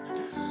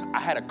 I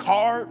had a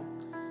card,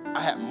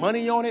 I had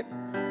money on it,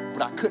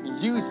 but I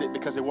couldn't use it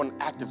because it wasn't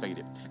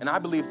activated. And I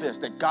believe this,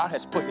 that God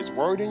has put his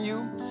word in you,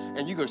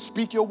 and you can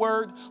speak your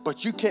word,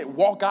 but you can't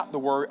walk out the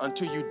word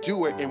until you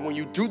do it. And when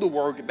you do the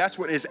word, that's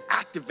what is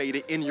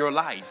activated in your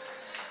life.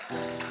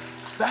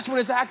 That's what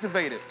is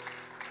activated.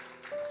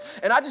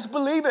 And I just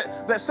believe it,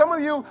 that some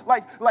of you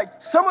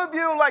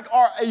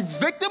are a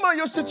victim of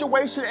your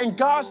situation, and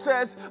God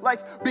says, like,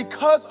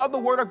 because of the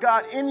word of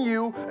God in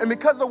you and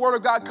because of the word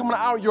of God coming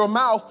out of your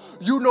mouth,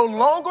 you no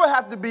longer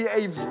have to be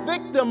a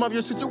victim of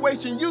your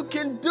situation. You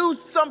can do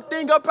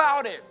something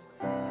about it.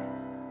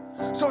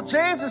 So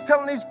James is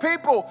telling these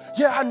people,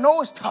 yeah, I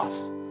know it's tough.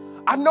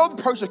 I know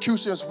the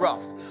persecution is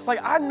rough. Like,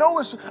 I know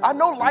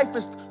life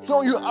is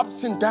throwing you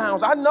ups and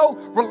downs. I know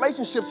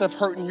relationships have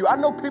hurting you. I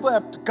know people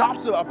have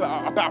gossiped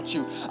about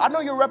you. I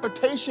know your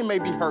reputation may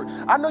be hurt.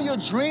 I know your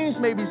dreams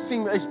may be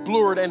seen as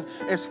blurred and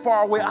as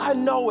far away. I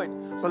know it.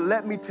 But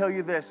let me tell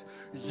you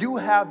this. You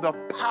have the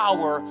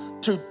power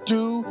to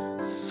do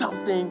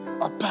something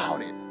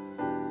about it.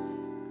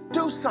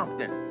 Do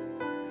something.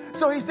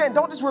 So he's saying,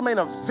 don't just remain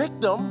a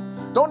victim.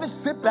 Don't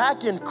just sit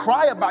back and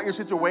cry about your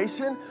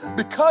situation.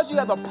 Because you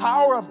have the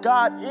power of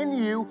God in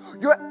you,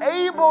 you're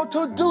able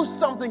to do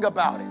something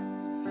about it.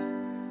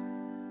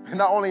 And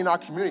not only in our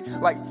community,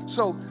 like,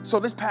 so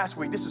this past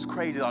week, this is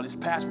crazy, this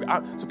past week,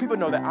 so people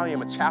know that I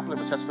am a chaplain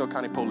for Chesterfield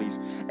County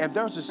Police, and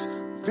there was this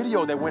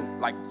video that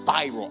went like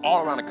viral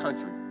all around the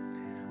country.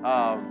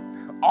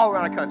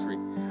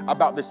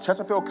 About this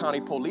Chesterfield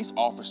County police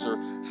officer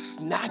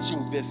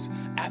snatching this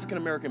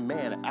African-American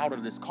man out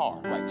of this car,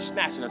 right?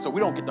 Snatching it. So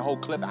we don't get the whole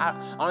clip. I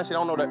honestly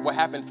don't know what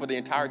happened for the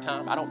entire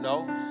time. I don't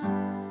know.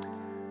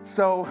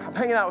 So I'm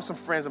hanging out with some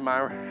friends of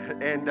mine,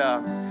 and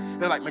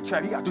they're like, man,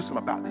 Trav, you gotta do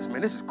something about this,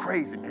 man. This is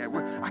crazy, man.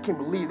 I can't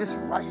believe this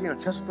is right here in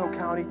Chesterfield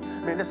County.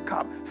 Man, this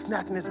cop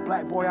snatching this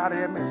black boy out of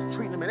there, man, he's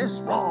treating him, man, this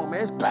is wrong,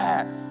 man, it's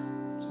bad.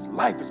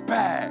 Life is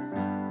bad.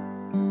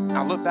 And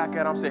I look back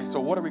at him and say, so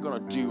what are we gonna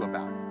do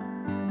about it?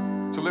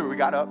 So literally, we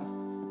got up,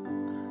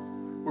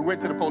 we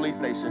went to the police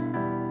station,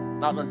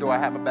 knocked on the door, I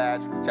had my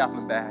badge, the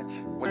chaplain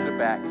badge, went to the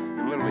back,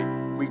 and literally,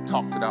 we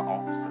talked to that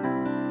officer.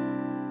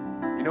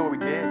 You know what we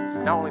did?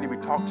 Not only did we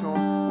talk to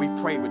him, we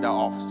prayed with that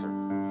officer.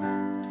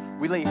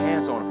 We laid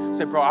hands on him.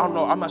 Said, bro, I don't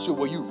know, I'm not sure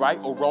were you right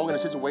or wrong in the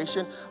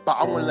situation, but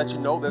I want to let you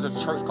know there's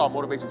a church called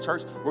Motivation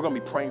Church. We're going to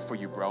be praying for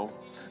you, bro,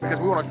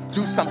 because we want to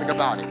do something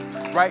about it,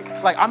 right?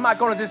 Like, I'm not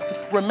going to just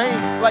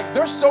remain, like,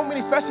 there's so many,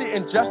 especially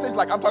injustice.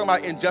 Like, I'm talking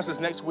about injustice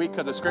next week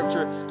because the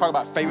scripture talking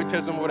about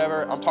favoritism or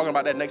whatever. I'm talking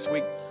about that next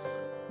week.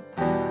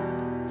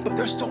 But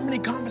there's so many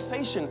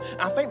conversations.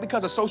 I think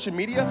because of social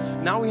media,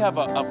 now we have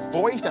a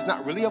voice that's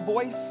not really a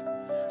voice.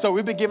 So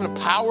we've been given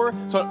power.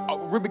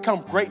 So we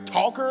become great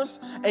talkers.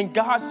 And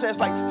God says,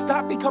 like,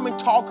 stop becoming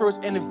talkers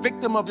and a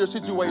victim of your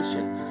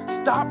situation.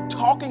 Stop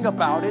talking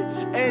about it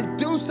and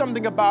do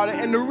something about it.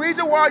 And the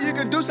reason why you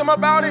can do something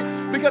about it,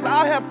 because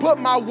I have put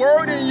my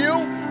word in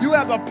you. You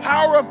have the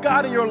power of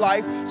God in your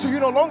life. So you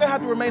no longer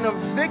have to remain a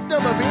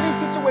victim of any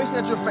situation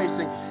that you're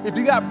facing. If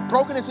you got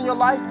brokenness in your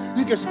life,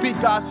 you can speak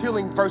God's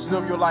healing verses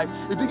over your life.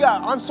 If you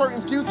got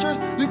uncertain future,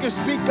 you can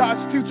speak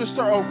God's future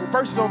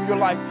verses over your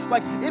life.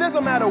 Like, it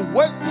doesn't matter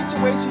what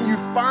situation you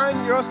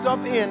find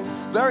yourself in,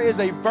 there is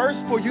a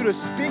verse for you to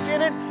speak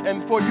in it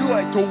and for you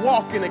to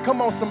walk in it.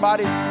 Come on,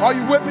 somebody. Are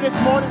you with me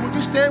this morning? Would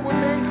you stand with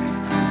me?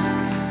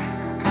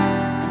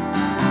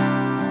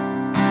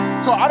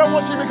 So I don't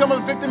want you to become a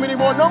victim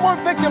anymore. No more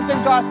victims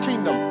in God's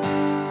kingdom.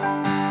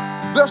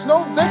 There's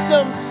no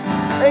victims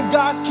in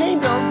God's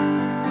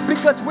kingdom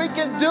because we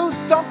can do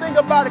something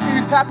about it.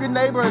 Can you tap your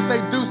neighbor and say,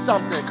 do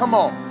something? Come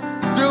on.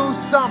 Do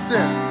something.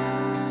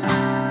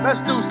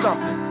 Let's do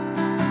something.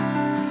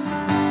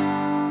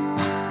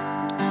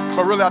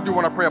 But really, I do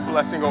want to pray a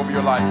blessing over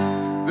your life.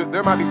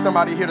 There might be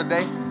somebody here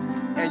today,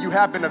 and you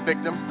have been a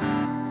victim,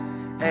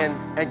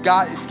 and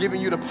God is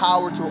giving you the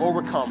power to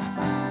overcome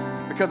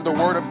because of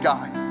the word of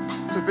God.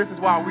 So this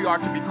is why we are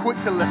to be quick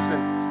to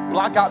listen,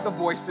 block out the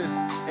voices,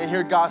 and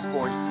hear God's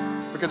voice,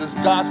 because it's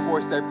God's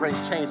voice that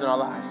brings change in our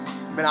lives.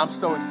 Man, I'm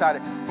so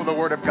excited for the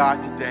word of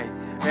God today.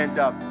 And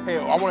hey,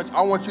 I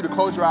want you to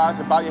close your eyes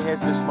and bow your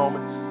heads in this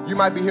moment. You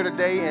might be here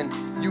today and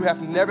you have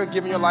never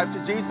given your life to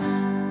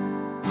Jesus.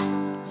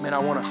 Man, I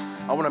want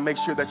to make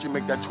sure that you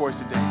make that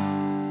choice today.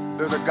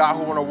 There's a God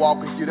who want to walk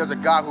with you. There's a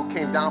God who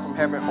came down from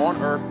heaven on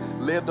earth,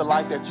 lived the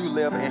life that you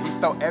live, and he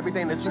felt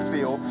everything that you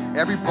feel,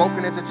 every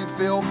brokenness that you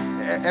feel,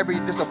 every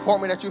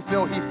disappointment that you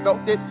feel. He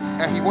felt it,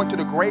 and he went to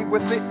the grave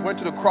with it, went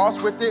to the cross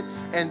with it,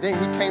 and then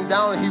he came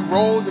down and he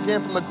rose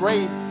again from the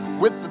grave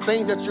with the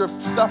things that you're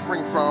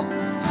suffering from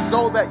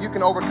so that you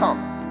can overcome.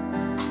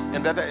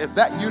 And if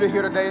that you to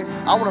here today,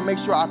 I want to make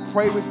sure I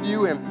pray with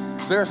you. And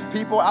there's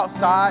people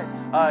outside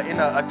in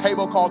a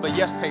table called the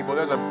Yes Table.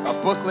 There's a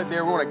booklet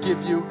there we want to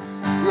give you.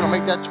 We're going to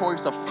make that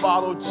choice to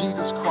follow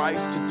Jesus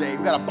Christ today.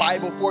 We got a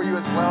Bible for you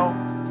as well.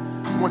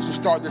 I want you to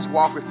start this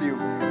walk with you.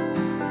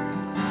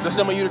 There's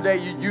some of you today,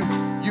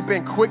 you've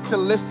been quick to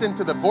listen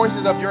to the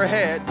voices of your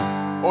head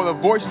or the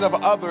voices of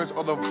others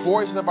or the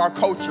voices of our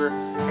culture,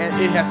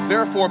 and it has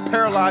therefore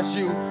paralyzed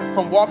you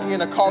from walking in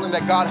the calling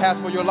that God has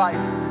for your life.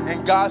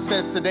 And God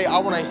says today, I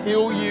want to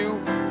heal you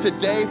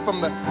today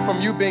from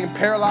you being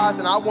paralyzed,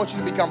 and I want you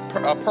to become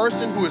a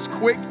person who is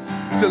quick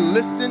to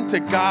listen to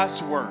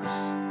God's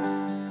words.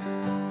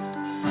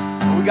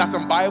 And we got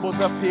some Bibles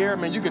up here.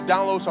 Man, you can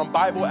download some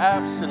Bible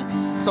apps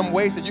and some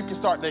ways that you can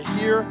start to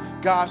hear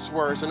God's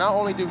words. And not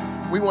only do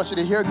we want you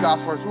to hear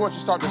God's words, we want you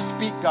to start to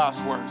speak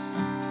God's words.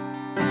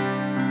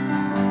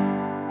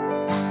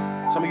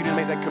 Some of you need to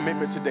make that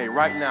commitment today,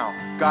 right now.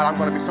 God, I'm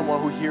going to be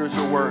someone who hears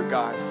your word,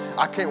 God.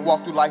 I can't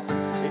walk through life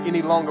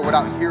any longer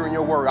without hearing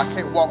your word. I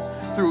can't walk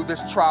through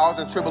this trials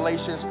and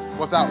tribulations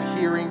without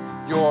hearing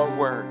your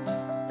word.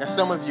 And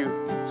some of you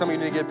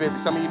need to get busy.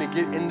 Some of you need to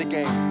get in the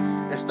game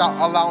and stop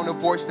allowing the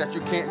voice that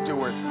you can't do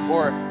it,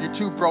 or you're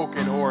too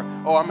broken, or,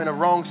 oh, I'm in a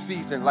wrong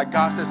season. Like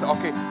God says,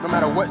 okay, no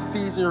matter what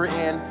season you're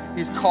in,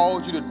 he's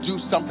called you to do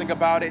something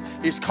about it.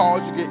 He's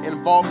called you to get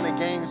involved in the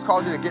game. He's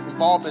called you to get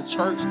involved in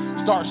church.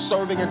 Start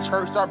serving in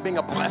church. Start being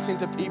a blessing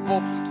to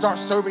people. Start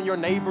serving your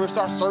neighbors.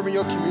 Start serving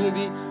your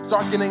community.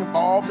 Start getting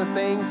involved in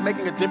things,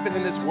 making a difference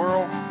in this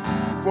world.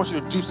 He wants you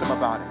to do something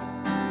about it.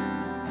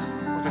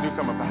 He wants you to do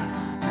something about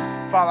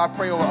it. Father, I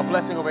pray over a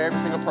blessing over every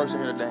single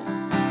person here today.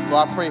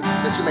 Lord, I pray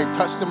that you may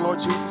touch them, Lord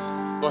Jesus.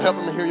 Lord, help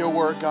them to hear your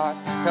word, God.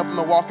 Help them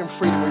to walk in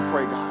freedom, we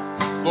pray,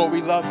 God. Lord, we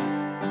love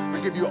you.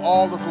 We give you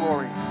all the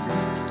glory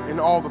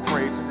and all the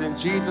praise. It's in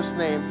Jesus'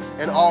 name,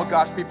 and all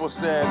God's people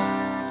said,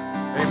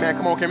 amen.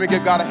 Come on, can we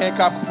give God a hand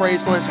clap of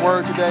praise for his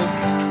word today?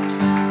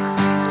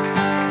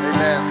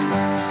 Amen.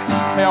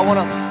 Hey, I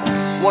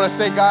want to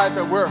say, guys,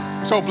 that we're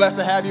so blessed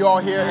to have you all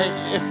here. Hey,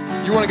 if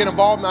you want to get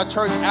involved in our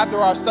church, after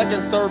our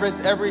second service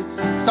every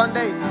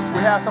Sunday,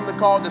 we have something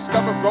called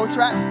Discover Grow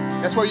Track.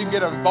 That's where you can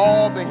get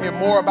involved and hear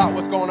more about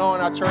what's going on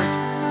in our church.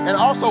 And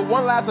also,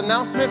 one last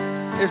announcement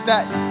is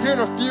that here in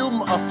a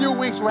few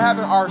weeks, we're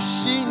having our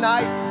She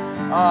Night.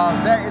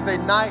 That is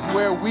a night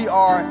where we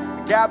are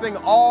gathering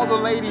all the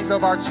ladies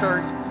of our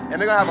church,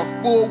 and they're going to have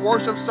a full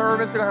worship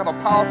service. They're going to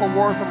have a powerful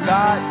word from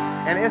God,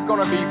 and it's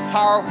going to be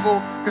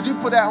powerful. Could you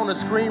put that on the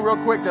screen real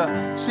quick?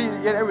 Yeah,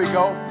 there we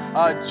go.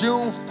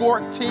 June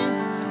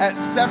 14th. At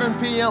 7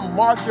 p.m.,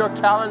 mark your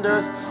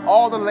calendars.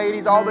 All the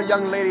ladies, all the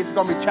young ladies, it's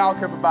going to be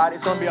childcare provided.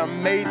 It's going to be an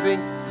amazing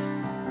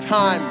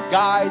time.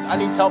 Guys, I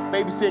need help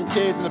babysitting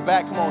kids in the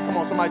back. Come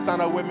on, somebody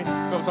sign up with me.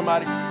 Come on,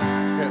 somebody.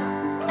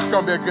 Yeah. It's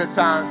going to be a good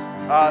time.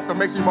 So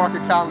make sure you mark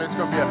your calendar. It's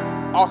going to be an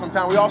awesome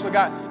time. We also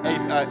got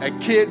a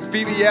kids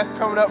VBS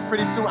coming up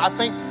pretty soon. I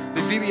think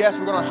the VBS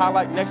we're going to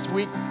highlight next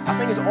week, I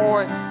think it's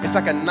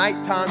like a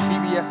nighttime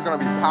VBS. It's going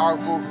to be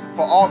powerful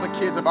for all the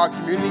kids of our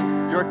community.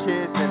 your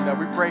kids, and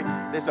we pray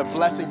it's a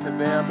blessing to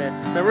them. And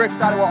man, we're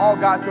excited what all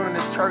God's doing in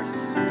this church.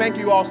 Thank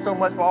you all so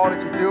much for all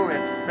that you do.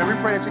 And man, we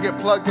pray that you get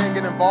plugged in,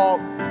 get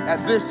involved at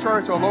this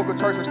church or local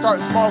church. We're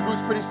starting small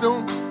groups pretty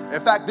soon. In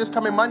fact, this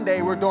coming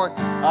Monday, we're doing,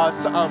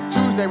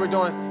 Tuesday, we're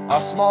doing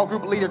a small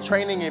group leader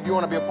training. If you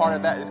want to be a part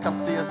of that, just come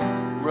see us.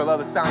 We'd love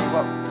to sign you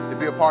up to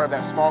be a part of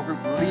that small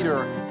group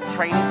leader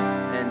training.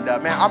 And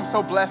man, I'm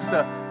so blessed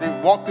to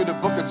walk through the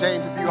book of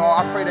James with you all.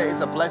 I pray that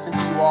it's a blessing to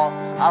you all.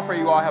 I pray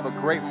you all have a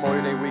great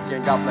Memorial Day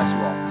weekend. God bless you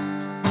all.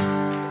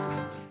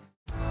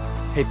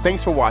 Hey,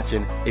 thanks for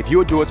watching. If you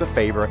would do us a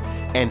favor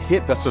and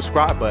hit the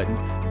subscribe button,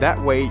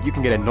 that way you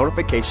can get a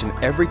notification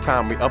every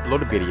time we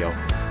upload a video.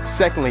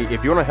 Secondly,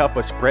 if you want to help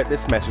us spread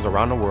this message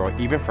around the world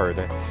even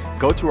further,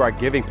 go to our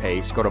giving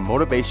page, go to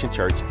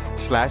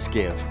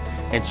motivationchurch.com/give,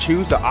 and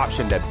choose the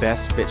option that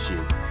best fits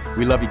you.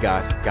 We love you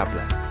guys. God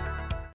bless.